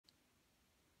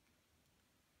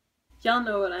Y'all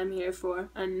know what I'm here for.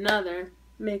 Another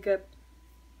makeup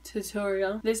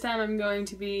tutorial. This time I'm going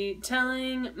to be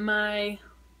telling my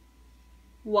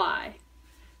why.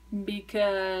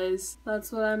 Because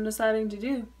that's what I'm deciding to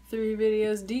do. 3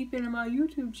 videos deep into my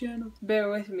YouTube channel. Bear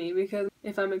with me, because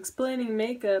if I'm explaining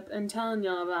makeup and telling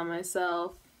y'all about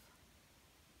myself,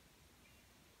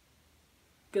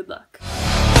 good luck.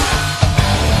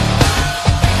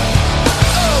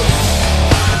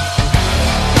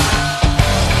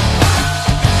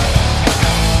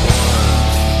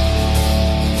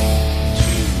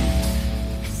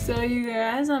 So you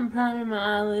guys, I'm priming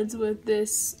my eyelids with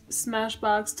this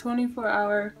Smashbox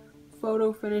 24-hour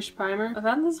photo finish primer. I've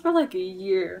had this for like a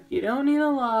year. You don't need a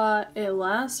lot. It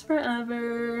lasts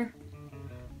forever.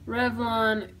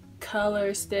 Revlon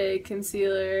Color Stay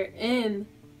Concealer in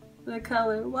the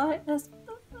color YS.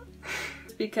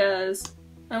 Because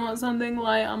I want something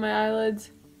light on my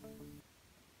eyelids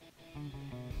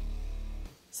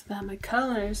so that my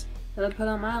colors that I put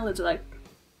on my eyelids are like,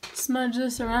 smudge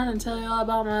this around and tell you all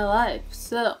about my life.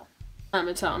 So, I'm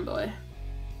a tomboy.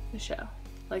 The show.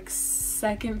 Like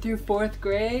 2nd through 4th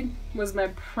grade was my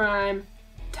prime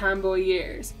tomboy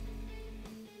years.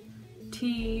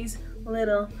 Tease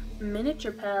little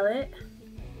miniature palette.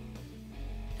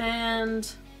 And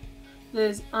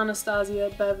this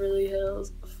Anastasia Beverly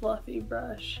Hills fluffy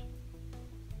brush.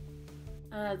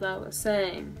 As I was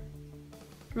saying,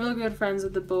 real good friends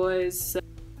with the boys, so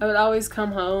I would always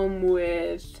come home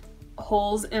with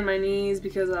holes in my knees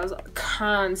because I was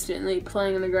constantly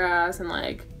playing in the grass and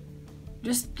like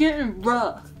just getting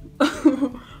rough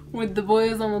with the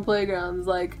boys on the playgrounds.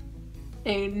 Like,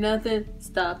 ain't nothing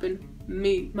stopping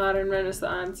me. Modern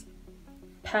Renaissance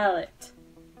palette.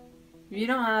 If you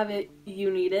don't have it, you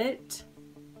need it.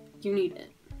 You need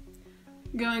it.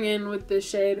 Going in with the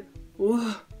shade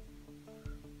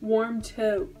Warm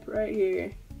Taupe right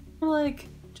here. Like,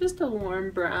 just a warm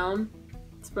brown.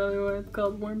 That's probably why it's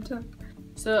called Warm Taupe.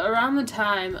 So around the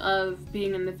time of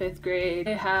being in the 5th grade,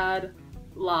 I had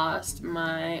lost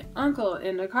my uncle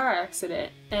in a car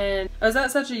accident. And I was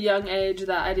at such a young age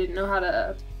that I didn't know how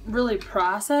to really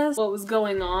process what was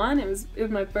going on. It was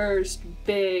my first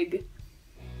big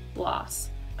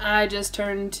loss. I just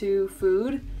turned to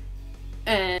food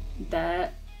and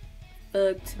that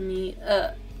fucked me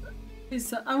up.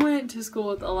 So I went to school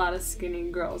with a lot of skinny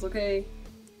girls, okay?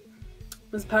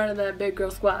 Was part of that big girl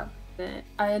squad.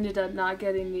 I ended up not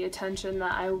getting the attention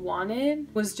that I wanted.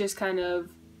 Was just kind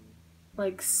of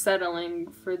like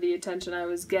settling for the attention I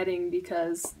was getting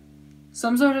because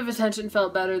some sort of attention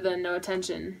felt better than no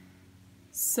attention.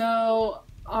 So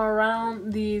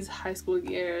around these high school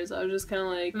years, I was just kind of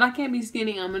like, if I can't be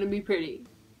skinny, I'm gonna be pretty,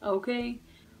 okay?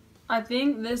 I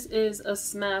think this is a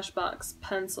Smashbox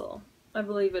pencil. I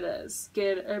believe it is.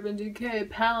 Get Urban Decay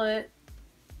palette.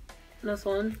 This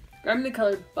one. Grabbing the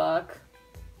color Buck.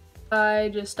 I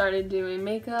just started doing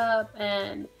makeup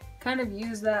and kind of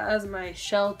used that as my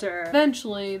shelter.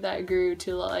 Eventually that grew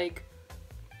to like,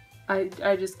 I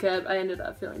ended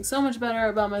up feeling so much better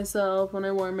about myself when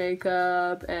I wore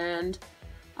makeup, and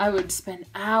I would spend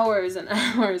hours and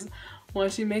hours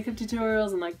watching makeup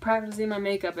tutorials and like practicing my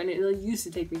makeup, and it really used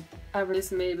to take me ever.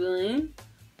 This Maybelline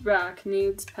Rock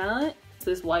Nudes palette. It's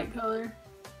this white color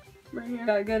right here.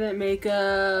 Got good at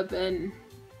makeup and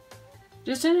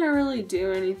just didn't really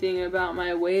do anything about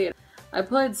my weight. I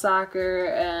played soccer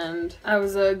and I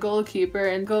was a goalkeeper,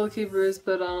 and goalkeepers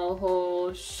put on a whole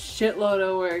shitload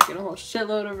of work and a whole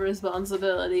shitload of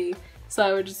responsibility. So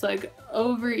I would just like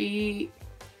overeat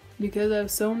because I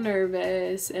was so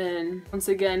nervous and once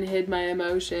again hid my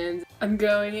emotions. I'm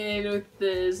going in with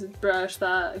this brush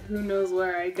that who knows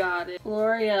where I got it.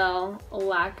 L'Oreal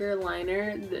Lacquer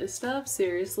Liner. This stuff,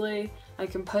 seriously, I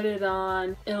can put it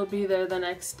on, it'll be there the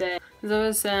next day. As I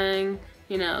was saying,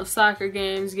 you know, soccer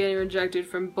games, getting rejected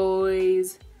from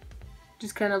boys,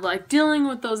 just kind of like dealing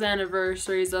with those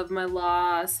anniversaries of my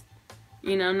loss,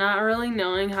 you know, not really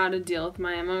knowing how to deal with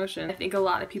my emotions. I think a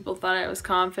lot of people thought I was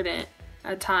confident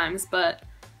at times, but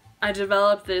I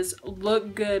developed this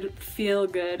look good, feel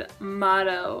good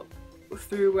motto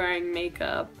through wearing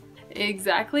makeup.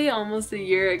 Exactly almost a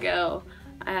year ago,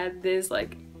 I had this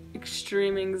like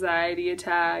extreme anxiety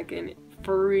attack and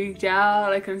freaked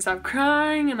out. I couldn't stop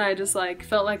crying and I just like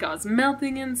felt like I was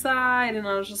melting inside, and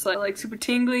I was just like super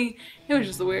tingly. It was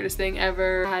just the weirdest thing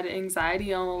ever. I had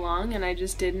anxiety all along and I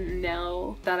just didn't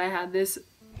know that I had this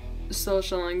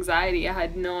social anxiety. I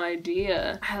had no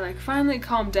idea. I like finally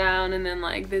calmed down, and then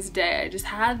like this day I just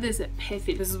had this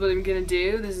epiphany. This is what I'm gonna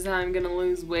do. This is how I'm gonna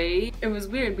lose weight. It was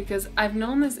weird because I've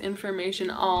known this information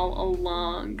all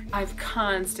along. I've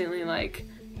constantly like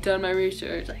done my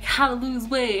research, like how to lose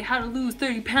weight, how to lose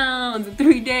 30 pounds in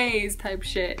 3 days type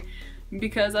shit,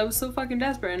 because I was so fucking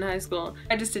desperate in high school.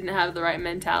 I just didn't have the right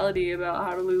mentality about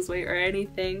how to lose weight or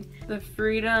anything. The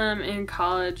freedom in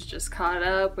college just caught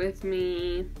up with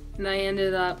me, and I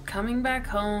ended up coming back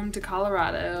home to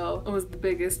Colorado. It was the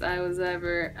biggest I was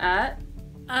ever at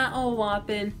a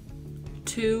whopping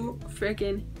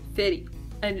 250.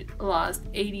 I lost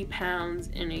 80 pounds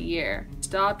in a year.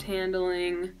 Stopped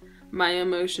handling my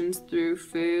emotions through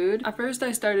food. At first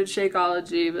I started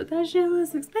Shakeology, but that shit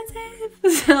was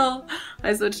expensive. So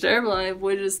I switched to Herbalife,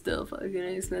 which is still fucking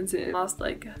expensive. Lost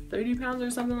like 30 pounds or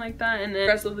something like that, and then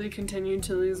aggressively continued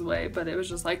to lose weight, but it was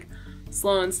just like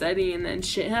slow and steady, and then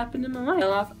shit happened in my life. I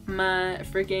fell off my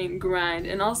freaking grind,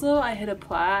 and also I hit a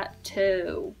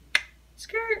plateau.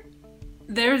 Skirt.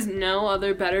 There's no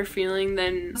other better feeling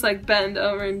than just like bend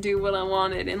over and do what I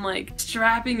wanted, and like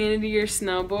strapping into your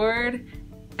snowboard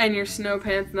and your snow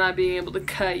pants not being able to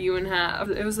cut you in half.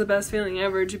 It was the best feeling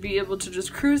ever to be able to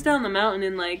just cruise down the mountain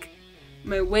and like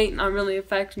my weight not really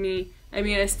affect me. I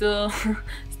mean, I still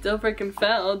freaking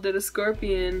fell, did a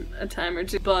scorpion a time or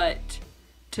two, but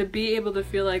to be able to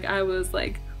feel like I was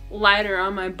like lighter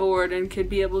on my board and could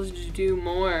be able to do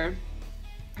more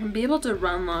and be able to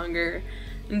run longer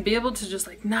and be able to just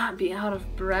like not be out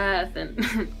of breath and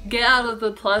get out of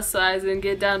the plus size and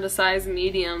get down to size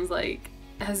mediums, like,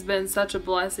 has been such a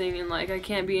blessing, and like I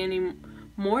can't be any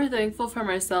more thankful for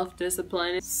my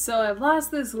self-discipline. So I've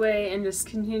lost this weight and just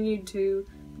continued to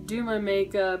do my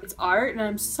makeup. It's art, and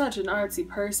I'm such an artsy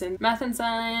person. Math and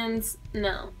science,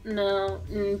 no,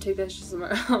 take that shit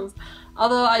somewhere else.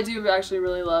 Although I do actually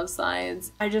really love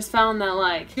science. I just found that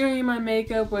like doing my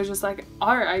makeup was just like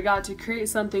art. I got to create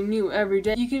something new every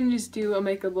day. You can just do a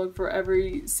makeup look for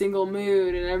every single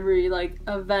mood and every like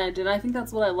event, and I think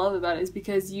that's what I love about it, is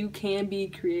because you can be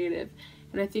creative.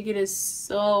 And I think it is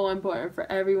so important for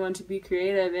everyone to be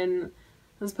creative. And I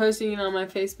was posting on my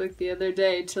Facebook the other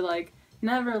day to like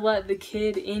never let the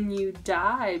kid in you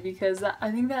die, because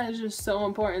I think that is just so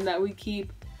important that we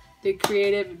keep the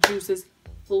creative juices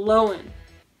flowing.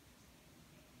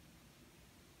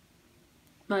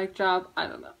 Mic drop, I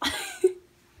don't know.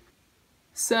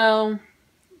 So,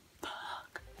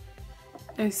 fuck.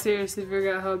 I seriously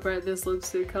forgot how bright this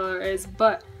lipstick color is,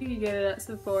 but you can get it at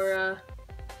Sephora.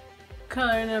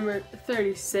 Color number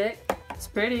 36. It's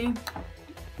pretty.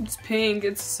 It's pink.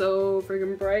 It's so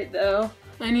freaking bright though.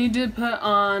 I need to put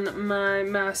on my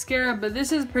mascara, but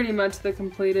this is pretty much the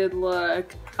completed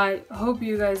look. I hope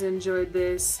you guys enjoyed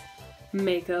this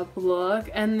makeup look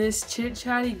and this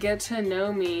chit-chatty get to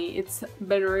know me. It's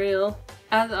been real.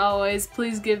 As always,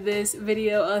 please give this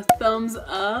video a thumbs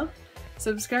up,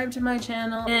 subscribe to my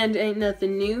channel, and ain't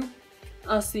nothing new.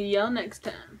 I'll see y'all next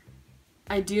time.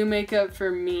 I do makeup for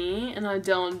me, and I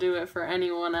don't do it for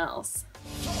anyone else.